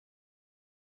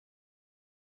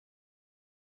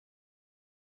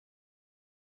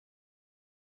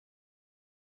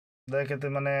देख ते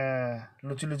माने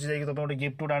लुचि लुचि जाइए तो गोटे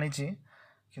गिफ्ट गुट आनी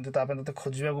किंतु तापे तो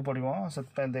खोजा पड़ो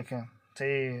से देखे से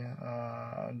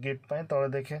गिफ्ट तले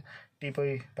देखे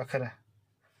टीपई पाखे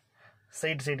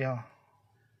सैट हाँ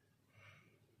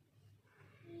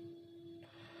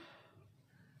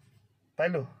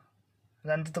पाइलु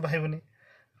जानती तो पाइबुनी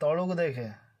तलू को देखे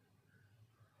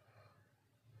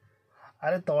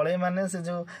अरे तले माने से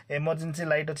जो इमरजेंसी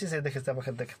लाइट अच्छी से देखे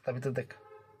पाखे देख ता भीतर देख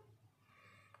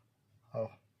हो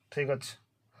ठीक अच्छे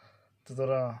तो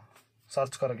तोर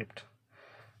सर्च कर गिफ्ट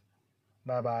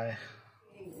बाय बाय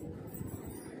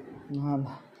हाँ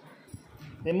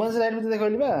इमरजेंसी लाइट भी देख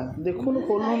बा देखु न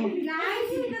खोलु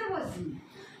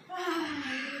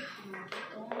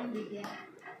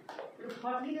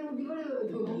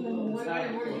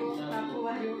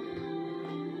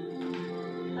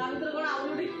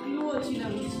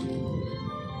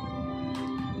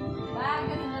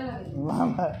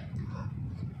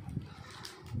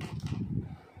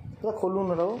खोलू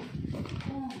न रहो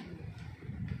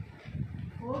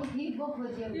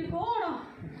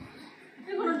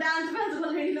डांस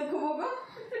लोक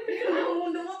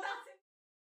मुंड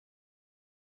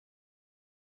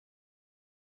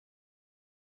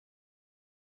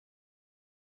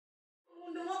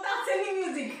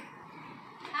music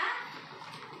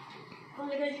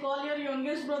call your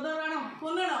youngest brother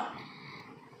phone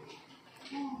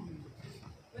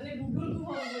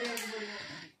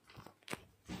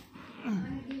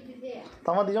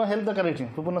तुम दिज हेल्प दरकार ये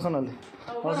भुवनेश्वर ना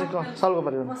सल्व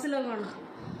कर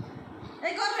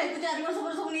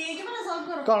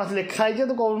कौन से लिखाई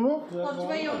तू कहूँ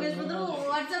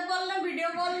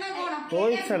तो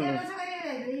इच्छा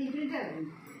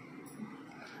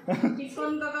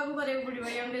टिकन काका को करे पड़िबो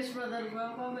यंगेस्ट ब्रदर को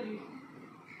कौन करी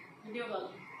वीडियो कॉल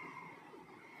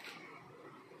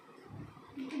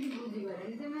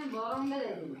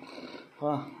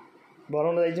हाँ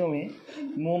बरम जाइए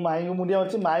मु माई को मुंडिया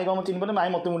मारची माई कौन चिन्ह पड़े माई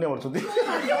मत मुंडिया मारछुती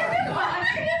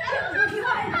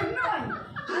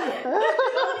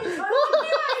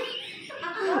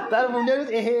तार मुंडिया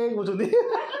एहे बुझुती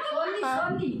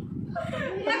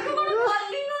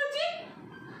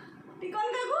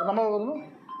नंबर बोलू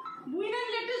बुइना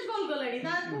लेटेस्ट कॉल कलाडी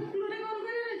ता क्लूरे कॉल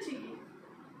करे अछि की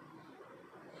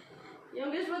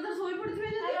यंगेस्ट ब्रदर सोई पड़थिबे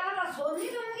जे यार सोनी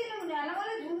तो की न आला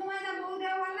वाले झुंड माइना बहु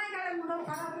देव वाला काले मुंड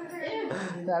खराब करे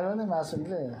तार ने मास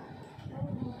सुनले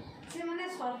से माने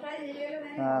सरप्राइज ले ले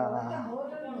हां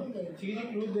ठीक है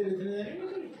क्लू दे देते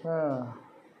हां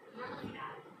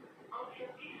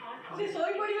से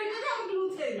सोई पड़िबे जे हम क्लू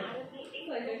दे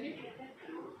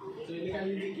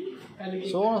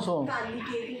सोन सोन काली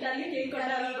के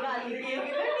कटाली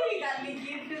काली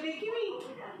गिफ्ट देखिबी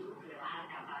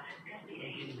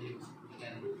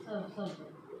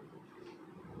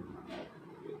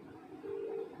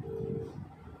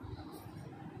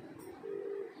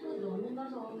सब दोनों ना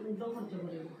सो दो खर्च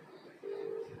करे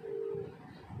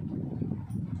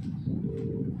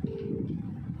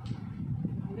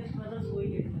अंगेश ब्रदर सोई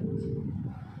gate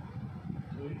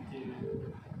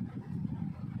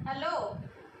hello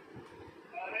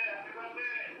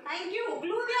thank you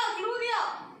clue दिया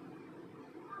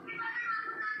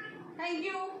थैंक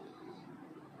यू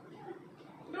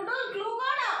टोटल क्लू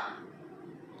कौन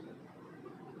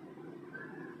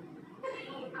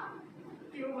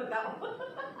क्यों बताओ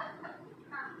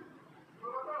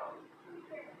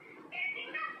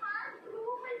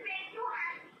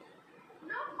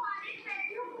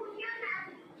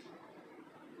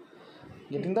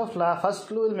Getting the first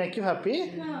clue will make you happy.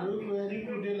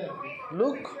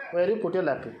 Look where you put your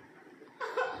lappy.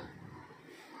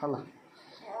 Hala.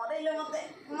 अरे ले मते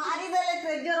मारी देले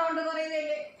ट्रेजर राउंड करे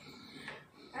देले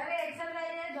अरे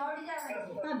एक्सरसाइज झड़ी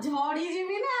जावे झड़ी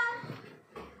जीवी ना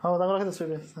हां ताको रखे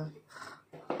दसबे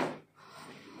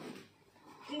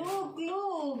क्लू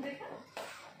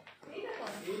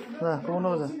ना कोन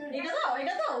हो जा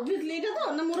एटा तो ऑब्वियसली एटा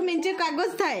तो ना मोर मेंचे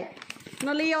कागज थाए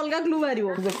नले ये अलगा क्लू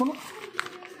मारिवो देखो ना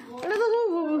एटा तो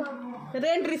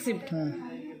rent receipt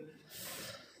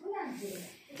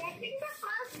Getting the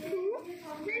first clue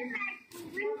will make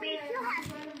you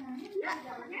happy.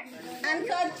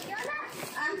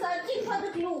 I'm searching for the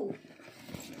clue.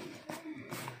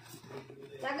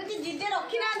 लागे जिजे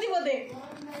रखी ना आंती बोधे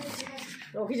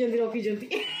रखी जंती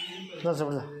जा सब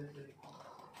जा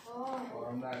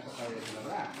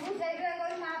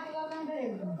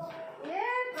ए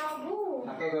प्रभु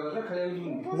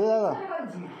दे दादा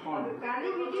काली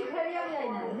वीडियो खेलिया जाय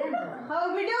ना हां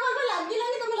वीडियो कॉल पे लागी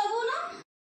तुम लगो ना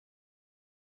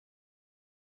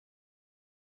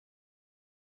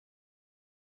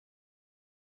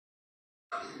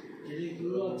ये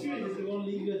क्लू अच्छी है जैसे कौन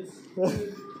लीक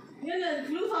ये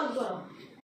क्लू सॉल्व करो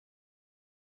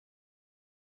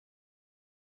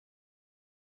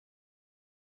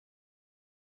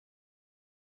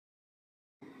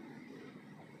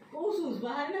ओ शूज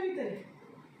बाहर ना भीतर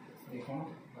देखो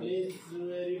प्लीज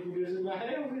वेरी गुड से बाहर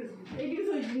एडी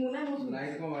सोच मुना मो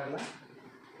लाइट को मारला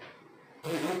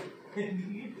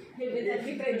हे बेटा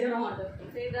की ट्रेजर मार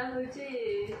सेटा होची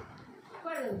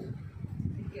कोड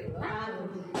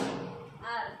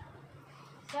आर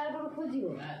चार बड़ खोजियो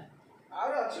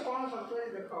और अच्छे कौन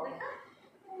सरप्राइज देखो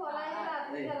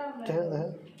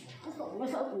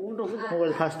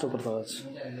मोबाइल फास्ट ऊपर था आज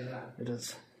इट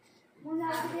इज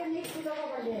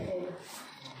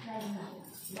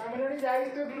मामले जाई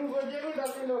तो ग्लू कर दे को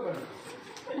डबल लो कर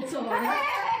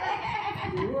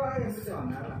ग्लू आ ऐसे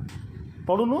होना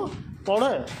पढ़ू नु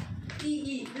पढ़े E.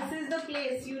 This is the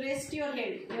place you rest your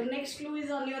head. Your next clue is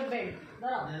on your bed.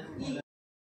 E.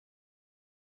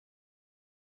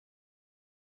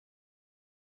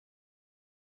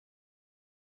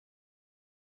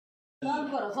 Solve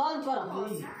करो.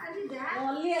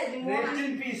 Only as you rest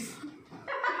in peace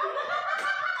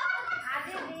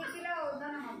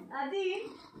आदि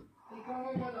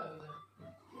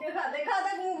देखा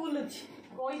तक मु बुलुछ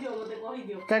कहि दियो मते कहि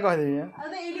दियो क्या कह देबी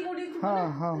अरे एडी कोडी हाँ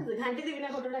हाँ घंटी देबी ना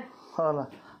फोटोटा होला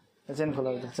चेन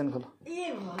खोला चेन खोला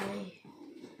ए भाई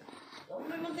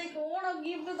तमे मते कोन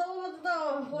गिफ्ट दबो मते तो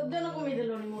वजन कमी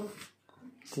देलोनी मोर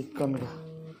चिकन का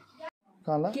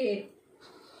काला के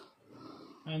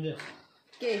अंदर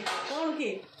के कोन के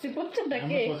से पछटा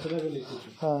के पछरा को लिखु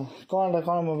हाँ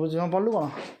कौन मैं बुझी हम पढ़लु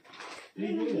कौन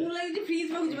मु लागि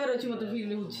फ्रीज में बुझबार अछि मते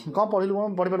फील होछि कौन पढ़लु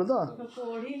कौन पढ़ी पारु तो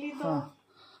पढ़िली तो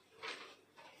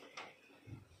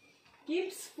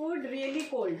keeps food really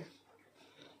cold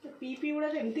तो पीपी उडा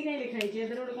एमती काई लिखाई जे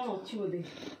एदर कोन अछि बोदे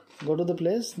go to the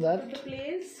place that the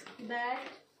place that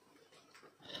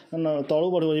no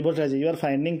तळु पढ़ो रिवर्स आजे you are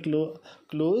finding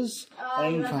clues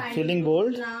and feeling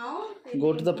bold now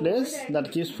go to the place that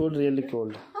keeps food really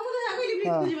cold हम तो आको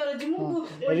फ्रीज बुझबार अछि मु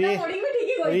ओटा रि- पढ़ी में ठीक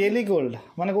है रियली कोल्ड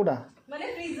माने कोटा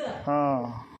माने फ्रीजर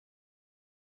हाँ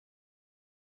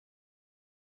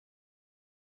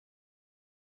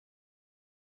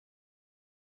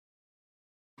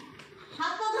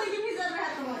हाथ तो धोई फ्रीजर में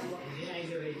हाथ मारबो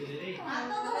हाथ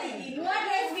तो धोई नुआ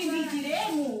ड्रेस भी दीची रे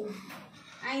मु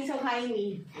आई सो खाइनी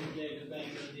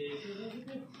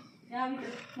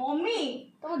मम्मी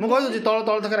ମୁଁ କହିଦଉଛି ତଳ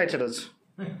ତଳ ଥାକ ରାଇଟ୍ ସାଇଡ୍ ଅଛି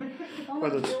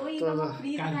କହିଦଉଛି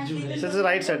ସେ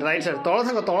ରାଇଟ୍ ସାଇଡ୍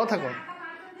ତଳ ଥାକ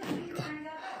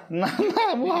ନା ନା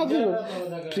ମୁଁ ଭାବୁଛି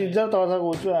ଫ୍ରିଜର ତଳ ଥାକ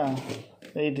କହୁଛୁ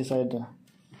ଏଇଠି ସାଇଡ୍ରେ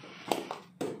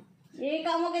ଏ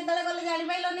କାମ କେତେବେଳେ କଲେ ଜାଣି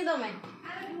ପାଇଲନି ତମେ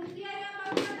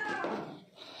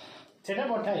सेटा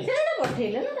पठाई ସେଟା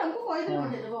ପଠେଇଲେ ନା ତାଙ୍କୁ କହିଦେଲେ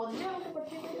ପଠେଇଦେବ ଅଧିକ ମତେ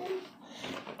ପଠେଇଦେବ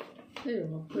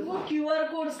କ୍ୟୁଆର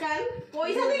କୋଡ ସ୍କାନ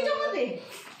ପଇସା ଦେଇଛ ମତେ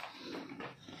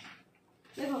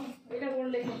ଦେଖ ଏଇଟା କୋଣ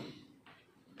ଲେଖ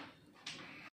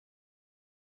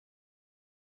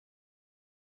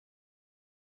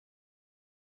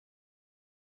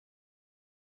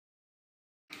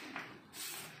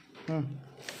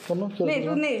କଣ ନେ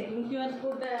ତୁ ନେ କ୍ୟୁଆର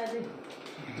କୋଡ ଟା ଦେ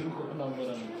नंबर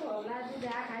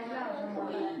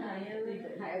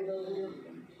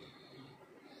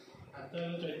आता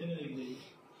चैतन्य लिख दे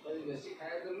बेसी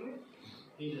खाया करलु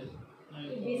ठीक है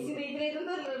बेसी ଦେଇଥିଲେ ତ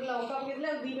ଲଙ୍କା ପକେଇଥିଲେ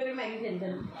ଆଉ ଦି ପରେ ମ୍ୟାଗି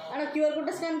ଟେନସନ୍ ଆଣ କ୍ୟୁଆର କୋଡ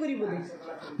ଟା ସ୍କାନ କରିବ ଦେ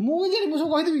ମୁଁ ଜାଣି ମୁଁ ସବୁ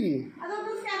କହିଦେବି କି ଆଉ ତ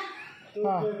ସ୍କାନ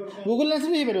ହଁ ଗୁଗଲ ଲେନ୍ସ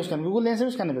ବି ହେଇପାରିବ ସ୍କାନ୍ ଗୁଗଲ ଲେନ୍ସ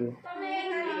ବି ସ୍କାନ୍ ହେଇପାରିବ ତମେ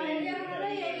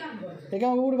ଏ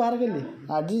କାମ କୋଉଠି ବାହାର କଲି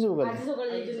ଆଜି ସବୁ କଲି ଆଜି ସକାଳେ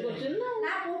ଯାଇଛନ୍ତି କରୁଛନ୍ତି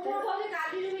ନା ପୁଅ କହିଲେ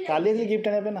କାଲି ବି କାଲି ଏଥିରେ ଗିଫ୍ଟ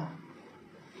ଆଣିବା ପାଇଁ ନା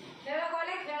ଖେଳ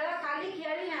କହିଲେ ଖେଳ କାଲି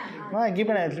ଖେଳି ନା ନା ଗିଫ୍ଟ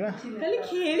ଆଣି ଯାଇଥିଲି ବା କାଲି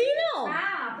ଖେଳି ନା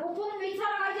ପୁଅ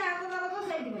ମିଛର କହିଛି ହାତ ଧର ତ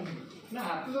ସେଇଥିପାଇଁ ना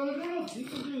हाथ जोड़ के ठीक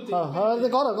कुछ ହଁ ହଁ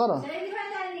କର ସେଇଥିପାଇଁ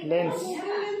ଯାଇନି ଲେନ୍ସ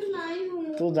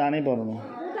ତୁ ଜାଣିପାରୁନୁ ମୁଁ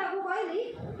ତାକୁ କହିଲି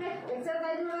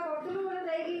ଏକ୍ସରସାଇଜ ଗୁଡ଼ା କରୁଥିଲୁ ଗୋଟେ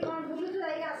ଯାଇକି କ'ଣ ବୁଲୁଛୁ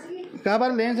ଯାଇକି ଆସିକି କାହା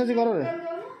ପାଖରେ ଲେନ୍ସ ଅଛି କରରେ ହେଲା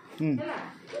ହୁଁ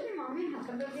କହିଲି, ମମି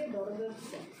ହାତଟା ଟିକେ ଦରଜ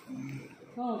ଅଛି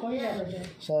ହଁ କହିଲା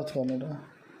ସର୍ଚ୍ଚ କରନି ଏଟା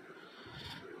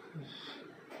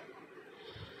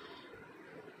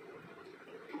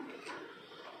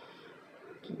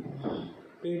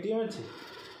पेटीएम अच्छी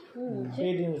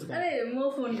पेटीएम स्कैन अरे मो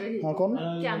फोन रे ହଁ କହୁନ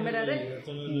कैमरा रे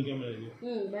कैमरा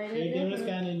पेटीएम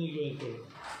स्कैन नहीं क्यूआर कोड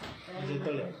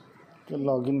जेतले ତୁ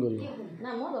ଲଗ୍ଇନ୍ କରିବୁ ना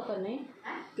मो दरकार नहीं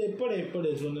एपड़े एपड़े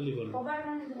सोनाली खोल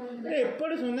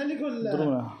एपड़े सोनाली खोल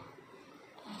ଦୂରକୁ ନା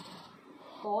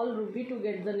call Ruby to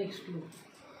get the next clue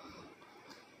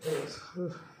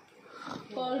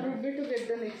call Ruby to get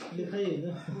the next दिखाइए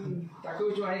ना ताको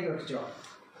चुआई रखछ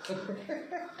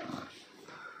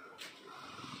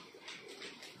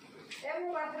ଏ ମୁଁ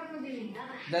ବାଥରୁମ୍ ଯିବି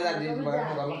दादा जी बगल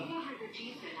में गलो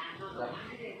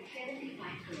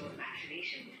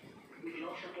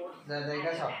दादा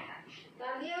का सब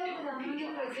କାଲି ଆଉ ରାମନ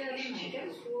ରୋଷେଇ ଆଜି ନାହିଁ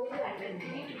ଶୋଇ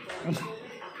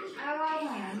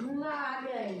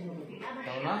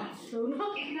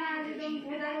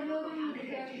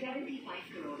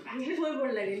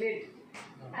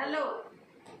हेलो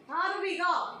हाँ रूबी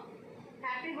को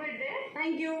Happy birthday.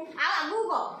 थैंक यू आगू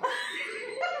को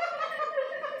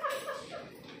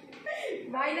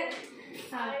भाई ने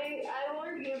I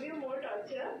won't give you more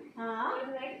torture. हाँ For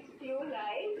the next few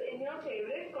lives in your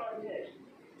favorite corner.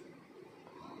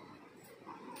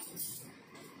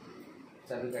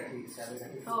 चाबी काठी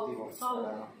हौ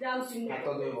जाऊ सिंह हाथ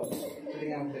धोइब ठीक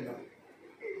है हम तेल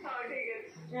हाँ ठीक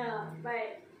है. हाँ बाय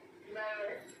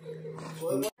Bye.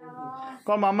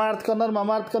 कौन मामा अर्थ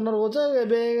कर्नर हो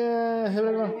एबे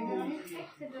हेबे कौन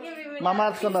मामा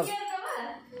अर्थ कर्नर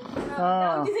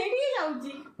हाँ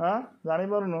हाँ जानी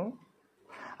पारुनु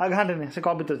आ घाटेनी से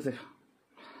कविता से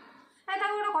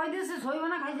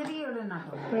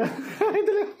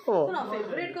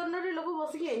फेवरेट कर्नर रे लोक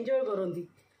बसिक एंजॉय करंती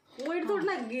ମୁଁ ଏଠି ଥୋଡ଼ି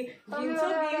ନା ଜିନିଷ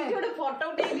କିଣିକି ଗୋଟେ ଫଟୋ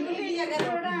ଉଠେଇଲି ବୋଲି ଏଇ ଜାଗାରେ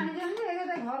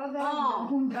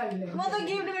ମୋତେ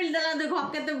ଗିଫ୍ଟ ମିଳିଥିଲା ଦେଖ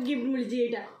କେତେ ଗିଫ୍ଟ ମିଳିଛି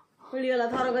ଏଇଟା ମିଳିଗଲା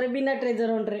ଥରକରେ ବିନା ଟ୍ରେଜର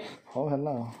ହଣ୍ଟରେ ହଉ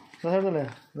ହେଲା ଦେଖା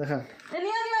ଦେଖା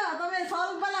ନିଅ ତମେ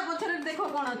ସଲ୍ଭ ବାଲା ପଛରେ ଦେଖ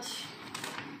କ'ଣ ଅଛି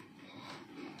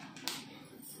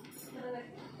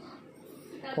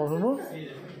ପଢୁନୁ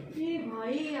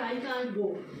ଭାଇ I can't go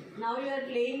now you are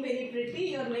playing very pretty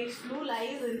your next clue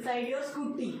lies inside your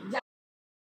scooty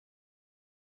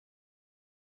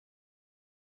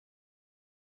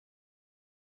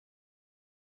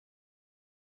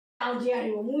ଆଉ ଯେ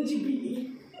ଆଣିବ ମୁଁ ଯିବିନି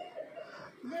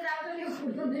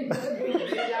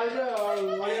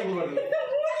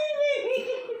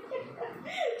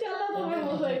चलो तुम्हें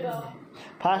हो जाएगा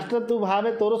फास्ट तू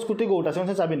भावे तोर स्कूटी कोटा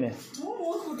से चाबी ने ମୁଁ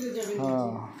ମୋ ସ୍କୁଟିରେ ଯିବି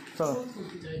हाँ चलो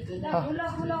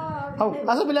हाँ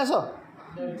आसो पिले आसो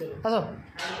आसो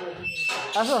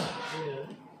आसो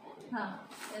ହଁ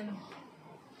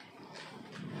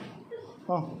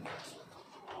हाँ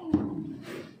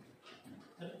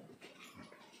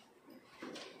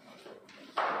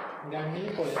गाड़ी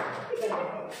में पड़े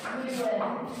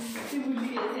तू भूली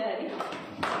गई यार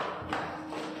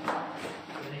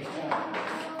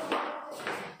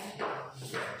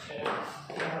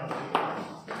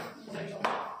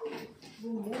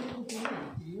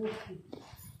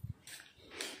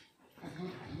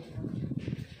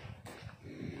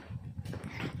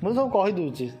मुझे सब कही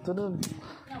दूची तो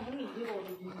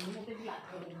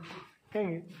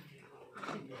कहीं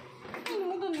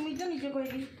ମୁଁ ତ ନିଜେ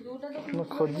କହିଲି ଯୋଉଟା ତ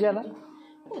खोजिया ना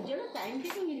ଖୋଜିବା ଟାଇମ୍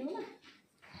ଟିକେ ମିଳିବ ନା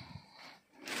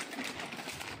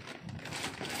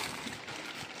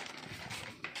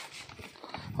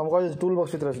हम कह टूल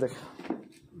बॉक्स की तरफ से देख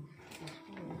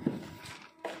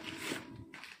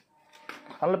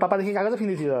हमने पापा देखिए कागज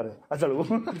फिर थी यार चलो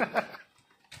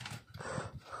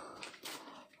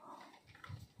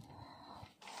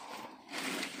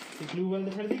क्लू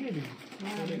वाले छाड़ दी के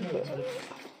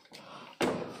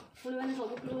ପୁଣି ମାନେ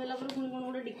ସବୁ କ୍ଲୁ ହେଲା ପରେ ପୁଣି କ'ଣ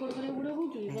ଗୋଟେ ଡିକୋଡ୍ କରିବାକୁ ପଡ଼ିବ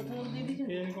କହୁଛୁ ପ୍ରଥମେ ଦେଇ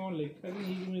ଦେଇଛନ୍ତି ये कौन लिखा भी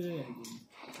नहीं मुझे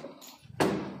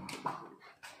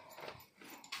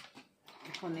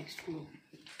ଦେଖ ନେକ୍ସଟ କ୍ଲୁ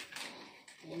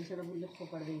ଓଡ଼ିଶାର ବୁଲେ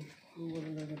ଫୋପାଡ଼ି ଦେବି କ୍ଲୁ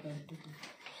ବଦଳ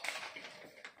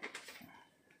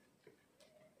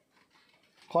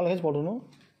कौन लिखे पढ़ुनु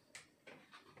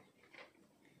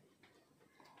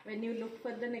When you look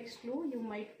for the next clue, you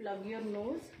might plug your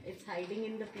nose. It's hiding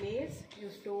in the place you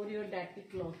store your dirty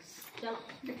clothes. चलो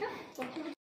देखा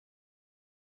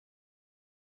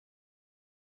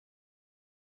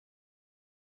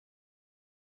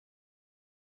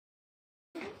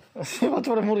से बात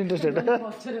बड़ा मोर इंटरेस्टेड है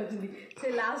पछरे होती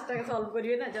से लास्ट तक सॉल्व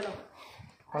करिए ना चलो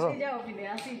आसी जाओ फिर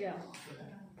आसी जाओ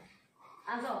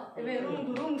आसो एबे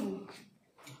रूम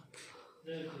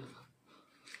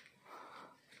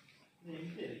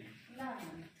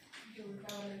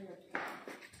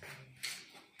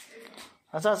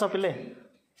अच्छा अच्छा पिले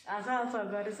आसो आसो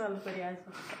घरे सॉल्व करिए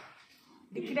आसो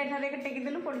डिक्कीटा ठारे के टेकी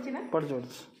देलु पड़छि ना पढ़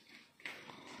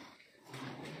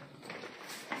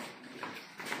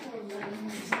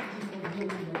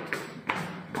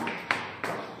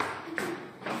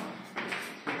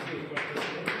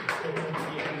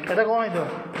এটা কোন হইতো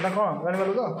এটা কোন জানি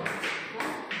পারু তো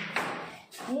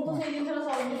ମୁଁ ତ ସେଇ ଜିନିଷଟା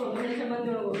ସଲ୍ଭ କରୁଥିଲି ସେମାନେ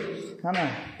ଜଣ କରୁଥିଲେ ନା ନା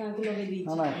ତାଙ୍କୁ ଲଗେଇ ଦେଇଛି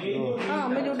ନା ନା ହଁ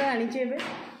ଆମେ ଯୋଉଟା ଆଣିଛେ ଏବେ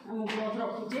ଆମ ବସ୍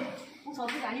ରଖୁଛେ ମୁଁ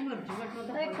ସବୁ ଜାଣିପାରୁଛି ବଟ୍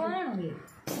ମୋତେ କ'ଣ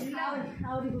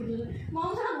ଆହୁରି କରୁଥିଲେ ମୁଁ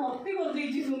ସେଟା ଭର୍ତ୍ତି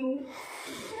କରିଦେଇଛି ଶୁଣୁ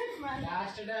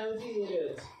लास्टଟା ହେଉଛି ଇଏରେ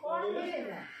ଅଛି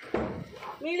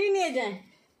ମିଳିନି ଏଯାଏଁ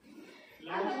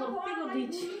ଭର୍ତ୍ତି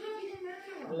କରିଦେଇଛି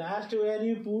लास्ट वेयर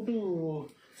यू पुट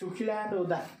ଶୁଖିଲା and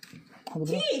ଓଦା ମୁଁ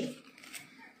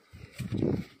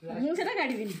ସେଟା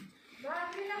କାଢ଼ିବିନି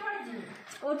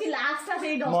ଓଠି ଲାଷ୍ଟଟା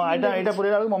ସେଇଟା ମୁଁ ଏଇଟା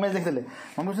ପୁରେଇଲା ବେଳକୁ ମମି ଦେଖିଥିଲେ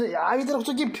ମମି କହୁଛନ୍ତି ୟା ଭିତରେ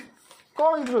ରଖୁଛ ଗିଫ୍ଟ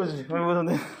କ'ଣ କିଛି ରହୁଛି ମୁଁ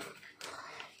ବୁଝନ୍ତି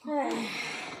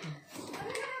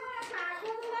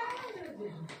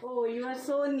Oh, you are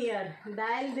so near.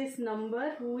 Dial this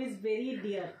number who is very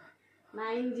dear.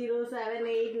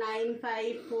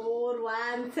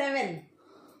 9078954417.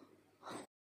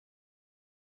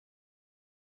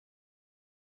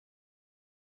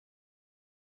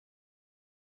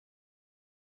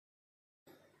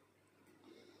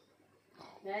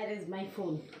 Where is my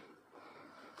phone?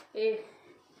 Hey.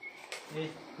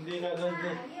 देखा दे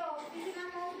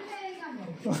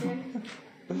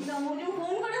मुझे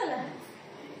फोन करेगा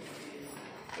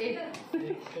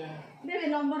दे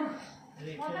नंबर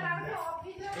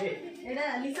एटा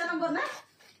लिसा नंबर ना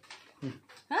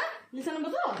हाँ लिसा नंबर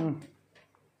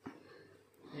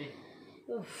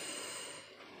तो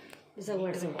लिसा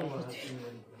व्हाट्सएप कर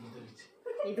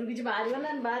ये तो किसी बाहर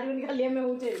वाला बाहर वाली खाली में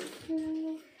हो चाहिए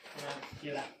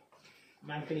केला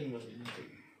मार्केटिंग बोल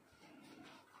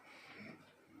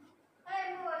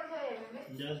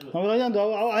ହଁ ରହିଯାଆନ୍ତୁ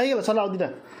ଆଉ ହେଇଗଲା ସରିଲା ଆଉ ଦୁଇଟା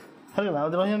ସରିଗଲା ଆଉ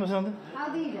ରହିଯାଆନ୍ତୁ ସେମାନେ ଆଉ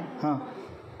ଦିଟା ହଁ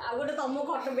ଆଉ ଗୋଟେ ତମ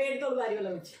ଖଟ ବେଡ୍ ତଳୁ ବାହାରିବ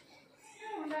ଲାଗୁଛି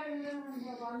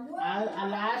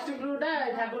ଲାଷ୍ଟ ବ୍ଲୁଟା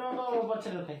ଠାକୁରଙ୍କ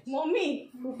ପଛରେ ରଖେ ମମି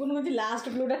କୁକୁନ କହୁଛି ଲାଷ୍ଟ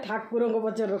ବ୍ଲୁଟା ଠାକୁରଙ୍କ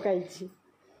ପଛରେ ରଖାଇଛି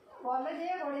କଲେ ଯେ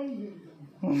ଗୋଳେଇ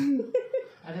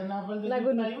ଆଚ୍ଛା ନା ପଡିଲେ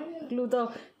ଲାଗୁନି କ୍ଲୁ ତ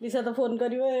ଲିସା ତ ଫୋନ୍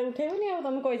କରିବ ଉଠେଇବନି ଆଉ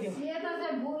ତମେ କହିଦିଅ ସିଏ ତ ସେ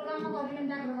ଭୁଲ କାମ କରିଲେ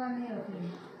ଠାକୁର ନେଇ ରଖିଲେ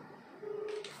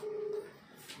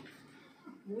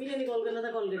मुझे नहीं कॉल करना था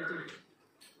कॉल करती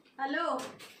हेलो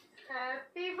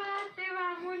हैप्पी बर्थडे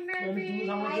मामुन्ने तू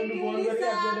समझ फोन करके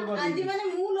अपडेट कर आज मैंने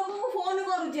मु लोगों को फोन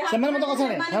करू छी ସେମାନେ ମୋତେ କଥା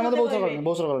ନାହିଁ ସେମାନେ ମୋତେ ବହୁତ ଥର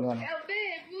ବହୁତ ଥର କଲେଣି अबे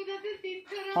मु तो तीन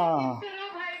हाँ, हाँ। थर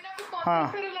भाई ना को हाँ।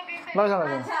 कॉल लगे ଲଗେଇ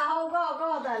ସାରିଲା अच्छा हो को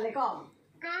ताले को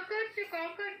का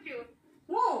करछु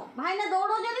मु भाई ना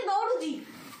दौड़ो जदी दौड़ू छी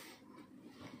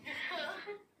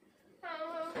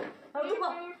अब तू को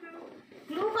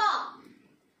क्लू को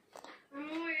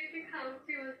मु एठी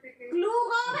खाउची बसे के क्लू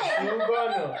को बे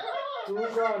तू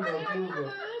कौन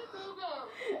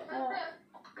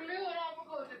क्लू राम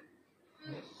को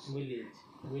भूली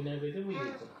विनय बेटे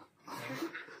भूली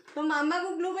तो मामा को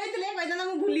क्लू कहते कहता ना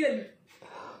मु भूली गली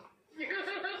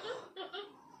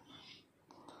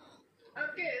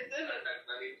ओके चलो clue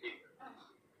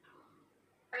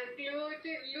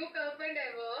to look up and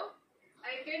above.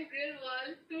 I can drill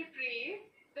walls to trees.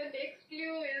 The next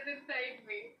clue is inside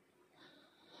me.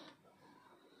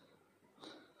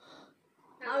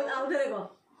 आओ धरे को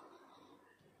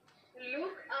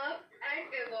Look up and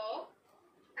above.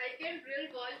 I can drill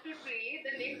walls to trees.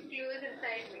 The next clue is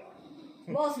inside me.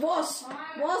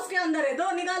 Boss के अंदर है दो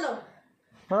निकालो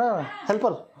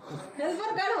helper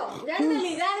helper काढो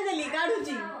जान देली काढू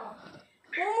छी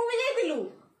को मूवी जाइतिलु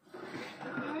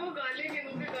ମୁଁ ଗଲିନି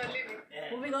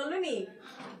मूवी गल्लु नी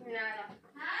ନା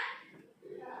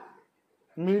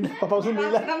ମିଲ୍ ପାପା ସବୁ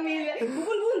ମିଳିଲା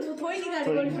गुगल बुन थोई नी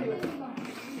गाडी गल्लु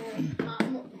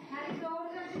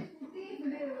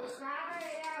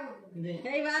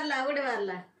हे वारला गोटे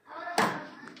वारला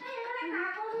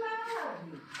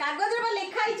कागज रे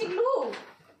लेखा आइछि glue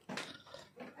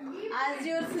As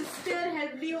your sister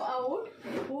helped you out,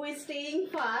 who is staying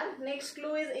far, next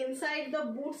clue is inside the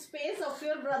boot space of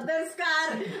your brother's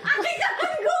car. I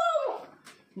can't go!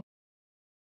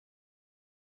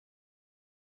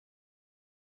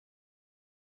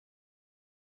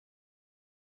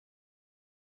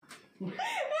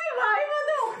 भाई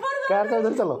मुझे ऊपर कार तो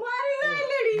इधर चलो मारेगा ये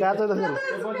लेडी कार तो इधर चलो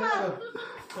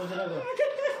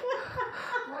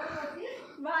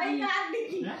भाई कार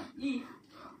दिखी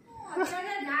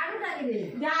झाड़ू डाली दे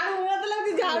झाड़ू मतलब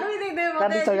कि झाड़ू ही दे दे कार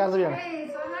तो चल कार तो यार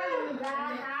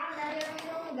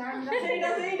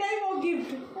ସେଇଟା ହିଁ ମୋ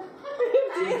ଗିଫ୍ଟ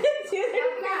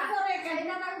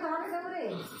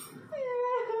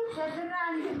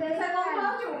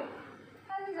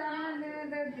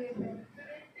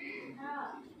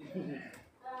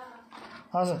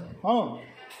हाँ सर हाँ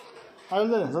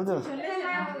जल्दी जल्दी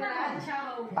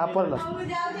आप पढ़ लो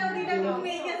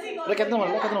अरे कितना नंबर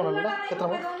बेटा कितना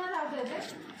नंबर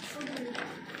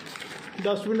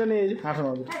डस्टबिन नहीं है 8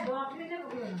 नंबर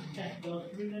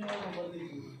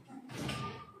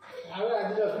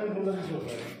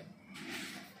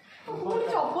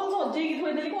ଚପଲ ସଜେଇକି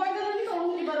ଥୋଇଦେଲି କହିଦେଲି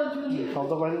ତଳକୁ ଯିବାର ଅଛି ବୋଲି सब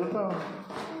तो कह तो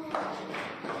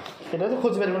এটা তো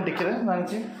খোঁজ পারিবনি টিকেরে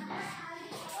জানিছি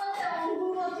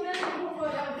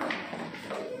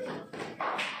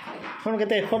শুন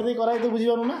কেতে এফর্ট দিয়ে করাই তো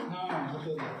বুঝিবারু না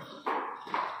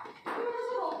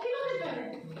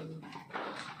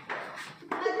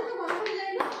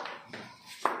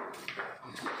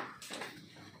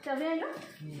ଚାବି ଆଣିଲ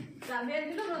ଚାବି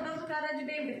ଆଣିଲ ବ୍ରଦର୍ସ କାର ଆଜି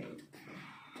ଡେଇବେ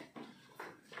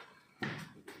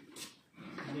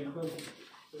देखो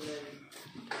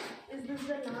Is this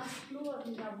the last clue or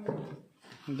we have more?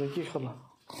 देखिए खोला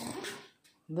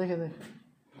देखे देख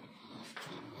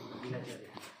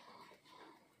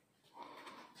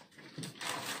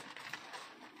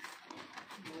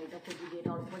ଏଇଟା ଖୋଜିବି ଏଇଟା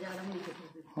ଅଳ୍ପ ଜାଗାଟା ମୁଁ ଦେଖେ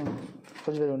हाँ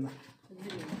खोज पार ना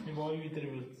ये बॉय भीतर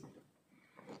बोल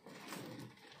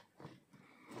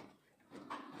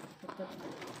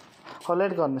हाँ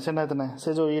लेट करने से ना इतना से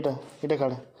जो ईटा ईटा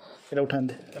काढ़े ईटा उठान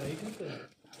दे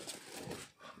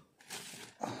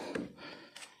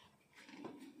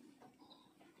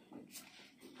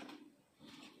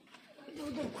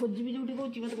ଖୋଜିବି ଯୋଉଠି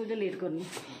କହୁଛି ମୋତେ କହୁଛ ଲେଟ୍ କରିନି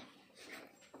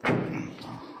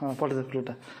हाँ पढ़ दे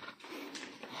क्लूटा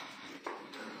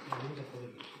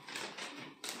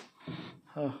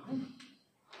हाँ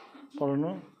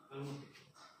पढ़नु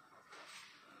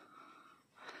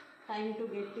time to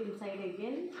get inside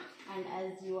again, and as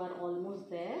you are almost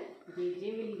there, JJ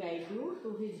will guide you to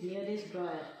his nearest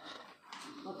drawer.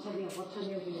 Option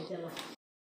pile chalo.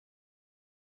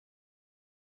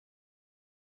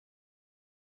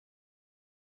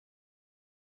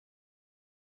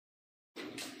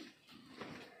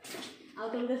 ଆଉ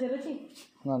ତମେ ତ ସେରେ ଅଛି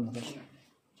ना ना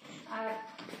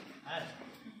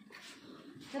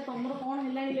ସେ ତମର କ'ଣ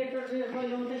ହେଲାଣି ଲେଟର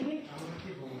କହିଲ ମୋତେ ଟିକେ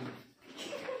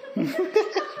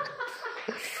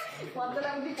ମତେ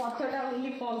ଲାଗୁଛି ପଛଟା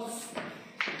ଓନ୍ଲି ଫଲ୍ସ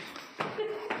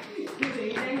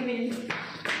ସେଇଟା ହିଁ ମେନ୍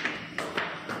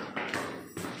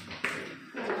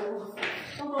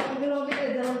ତ ପ୍ରତିଦିନ ଗୋଟେ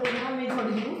ଏକ୍ଜାମ୍ କରୁ ଆମେ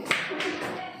ଧରିଯିବୁ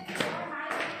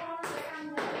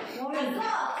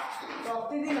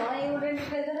ପ୍ରତିଦିନ ଏଇ ଗୋଟେ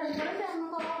ପ୍ରେଜେଣ୍ଟ କରେ ଆମ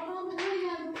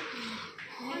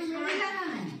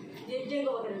ଜେଜେଙ୍କ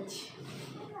ପାଖରେ ଅଛି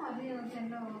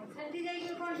ସେଠି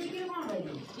ଯାଇକି କ'ଣ ଟିକିରି କ'ଣ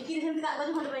ପାଇଲି ଟିକିରି ସେମିତି କାଗଜ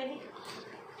ଖଣ୍ଡେ ପାଇଲି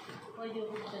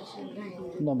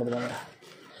नंबर दे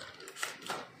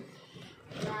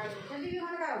ସେଠି ବି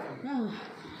କ'ଣ କାଗଜ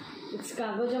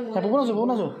କାଗଜ पुपुन आसो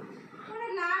पुपुन आसो ମାନେ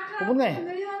ଲାଷ୍ଟ पुपुन काहे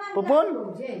ମିଳିବ ନା पुपुन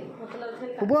ଯେ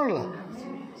पुपुन ला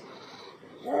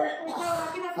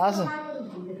आस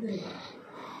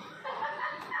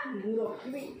ମୁଁ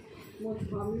ରଖିବି ମୋ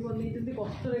ସ୍ୱାମୀ ବନେଇଛନ୍ତି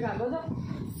କଷ୍ଟରେ କାଗଜ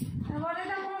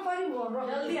ଏଟା କ'ଣ କରିବ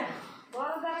ଜଲ୍ଦି ଆ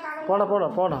ଘର ଦ୍ୱାରା କାଗଜ पढ़ पढ़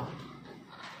पढ़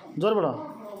जोर पढ़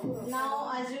Now,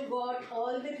 as you got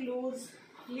all the clues,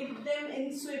 flip them in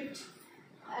swift.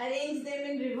 Arrange them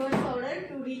in reverse order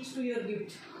to reach to your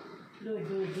gift. Do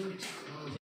it.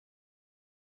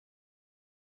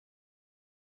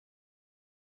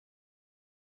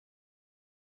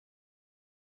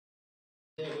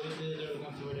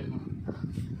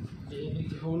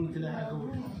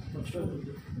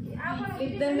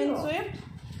 Flip them in swift.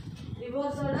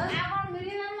 Reverse order. ଆଉ କ'ଣ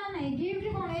ମିଳିଲା ନା ନାହିଁ ଗିଫ୍ଟ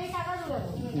କ'ଣ ଏଇ କାଗଜ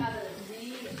ଗୁଡ଼ାକ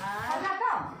G-R. ତ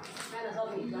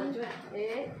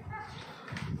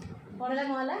कौन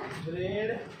वाला ब्रेड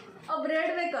और bread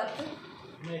maker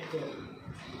maker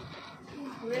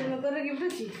bread maker gift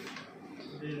अच्छी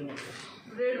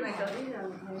ब्रेड मेकर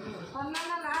ନା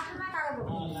ଲାଷ୍ଟ ନା କାଗଜ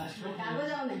हां लास्ट में कागज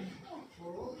जाओ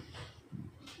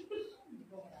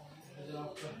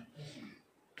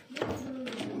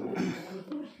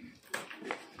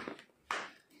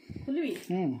खुली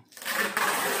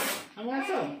हम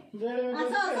आसो ब्रेड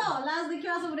मेकर आसो लास्ट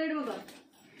देखियो आसो ब्रेड मेकर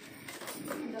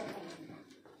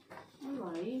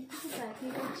भाई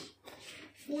पैकिंग अच्छी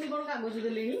पुणी कौन कागज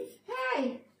देलेनी ହେଇ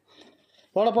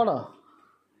पढ़ पढ़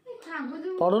କାଗଜ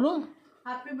पढ़ुनु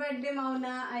Happy birthday, Mauna.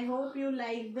 I hope you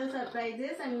like the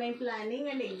surprises and my planning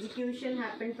and execution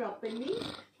happened properly.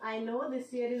 I know this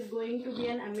year is going to be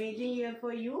an amazing year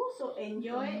for you, so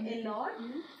enjoy a lot.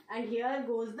 And here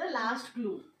goes the last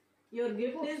clue. Your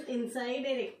gift is inside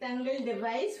a rectangle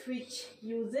device which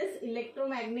uses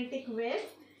electromagnetic wave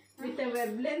with a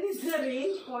wavelength in the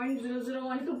range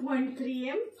 0.001 to 0.3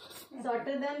 m,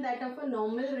 shorter than that of a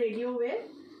normal radio wave,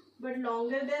 but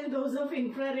longer than those of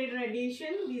infrared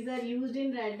radiation. These are used in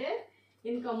radar,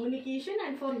 in communication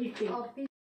and for heating. Office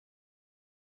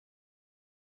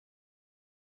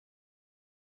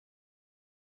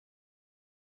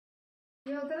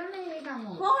ହେଉଥିଲା ନା ଏଇ କାମ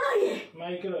कौन है ये?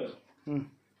 Micro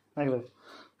micro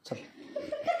चल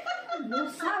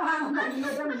ମୂଷା ବାହାରିଲା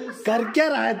कर क्या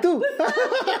रहा है तू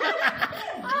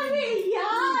अरे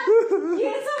यार,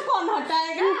 ये सब कौन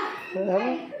हटाएगा?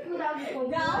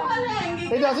 गाँव वाले आएंगे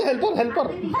ये आसे हेल्पर हेल्पर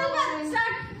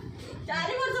स्टार्ट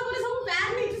 4 वर्ष पर सब प्लान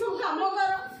नहीं सब काम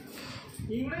करो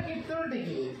इगुडा केते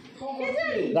टिके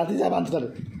केजानी राती जा बांध दे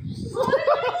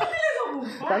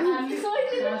खाली सोई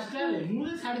लास्ट मु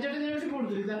 4:30 जावे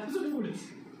पडुली तापर सब पडुली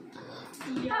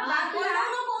यार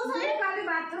कौन कौन सा है? କାଲି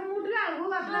ବାଥରୁମ ଉଠିଲା ବେଳକୁ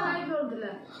ବାପା ଗାଳି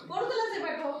କରୁଥିଲା ପଢୁଥିଲା ସେ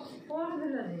ପାଠ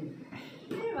ପଢୁଥିଲା ଯେ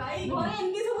ଏ ଭାଇ ଘରେ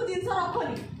ଏମିତି ସବୁ ଜିନିଷ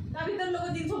ରଖନି ତା ଭିତରେ ଲୋକ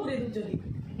ଜିନିଷ ପୁରେଇ ଦଉଛନ୍ତି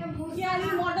କିଏ ଆଣି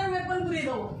ମର୍ଡର ୱେପନ ପୁରେଇ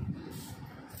ଦବ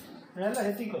ହେଲା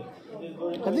ହେତି କର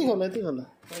ଏତିକି ଗଲା ଏତିକି ଗଲା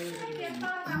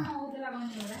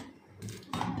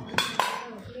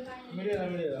ମିଳିଗଲା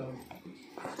ମିଳିଗଲା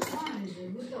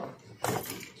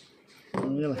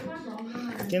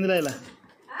କେମିତି ଲାଗିଲା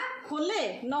ଖୋଲେ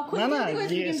ନ ନା ନା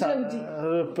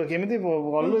କେମିତି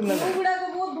ଗଲୁ ନା ଗୁଡାକ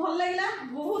ବହୁତ ଭଲ ଲାଗିଲା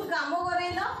ବହୁତ କାମ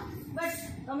କରେଇଲ ବଟ୍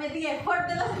ତମେ ଏତିକି ଏଫର୍ଟ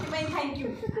ଦେଲ ସେଥିପାଇଁ ଥ୍ୟାଙ୍କ ୟୁ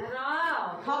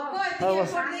ଠକ ଏତିକି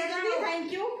ଏଫର୍ଟ ଦେଇଛନ୍ତି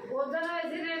ଥ୍ୟାଙ୍କ ୟୁ ଓଜନ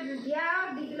ଏଥିରେ ଦିଆ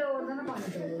 2 କିଲୋ ଓଜନ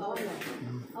କମିଯିବ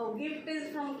ଆଉ गिफ्ट इज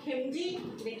फ्रॉम खेमजी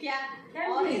देखिया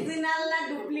ओरिजिनल ना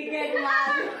डुप्लीकेट माल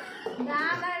ନା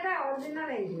ନା ଏଟା ଅରିଜିନାଲ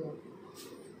ହେଇଯିବ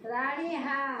ରାଣୀ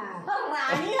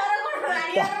ରାଣୀ ହାର କଣ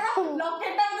ରାଣୀ ହାର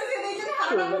ଲକେଟ ଟା ସେ ଦେଇଛନ୍ତି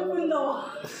ହାରଟା କୁକୁନ ଦବ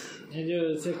ଏ ଯୋଉ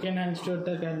ସେକେଣ୍ଡ ହ୍ୟାଣ୍ଡ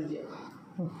ଷ୍ଟୋରଟା କାଲି ଯିବା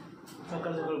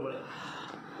ସକାଳ ସକାଳ ପଳେଇବା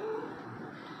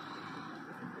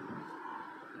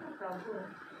ପ୍ରଭୁ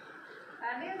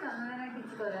ଆରେ ତମେ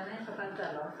କିଛି କରିବା ନାହିଁ ସକାଳ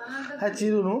ଚାଲ ହଁ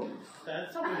ଚିରୁନୁ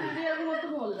ସବୁ ଦିଦିଆକୁ ମତେ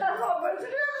ଭଲ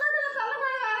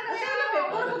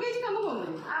ପେପର ପକେଇଛି କାମ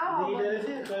କରୁନି ଦିଟାରେ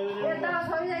ସେ କହିବେ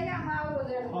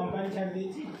କମ୍ପାନୀ ଛାଡ଼ି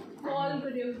ଦେଇଛି କଲ୍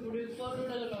କରିବାକୁ ପଡିବ କଲ୍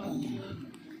ଗୁଡାକ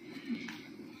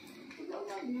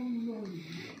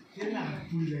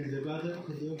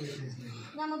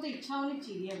ନା ମତେ ଇଚ୍ଛା ହଉନି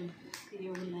ଚିରିବାକୁ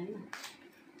ଭଲ ନାହିଁ ନା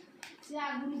ସେ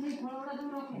ଆଗରୁ ସେଇ ଫଳ ଗୁଡ଼ା ସବୁ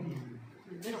ରଖେନି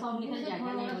ସବୁ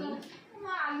ଜାଗା ନାହିଁ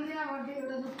ଆଲିଆ ବଡି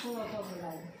ଗୁଡ଼ା ସବୁ ଫଳ ସବୁ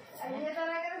ଲାଗେ ଇଏ ତ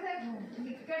ଲାଗେ ସେ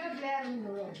କ୍ରିକେଟ ପ୍ଲେୟାର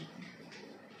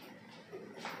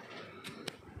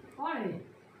କଣ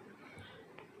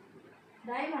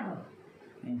diamond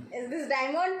Is this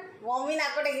diamond? Mommy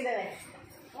नाक टेकी देवे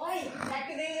ओए नाक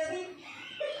दे जल्दी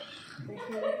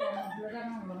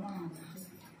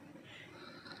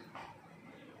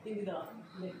दीदी दो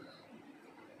ले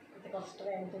इतने कष्ट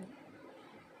है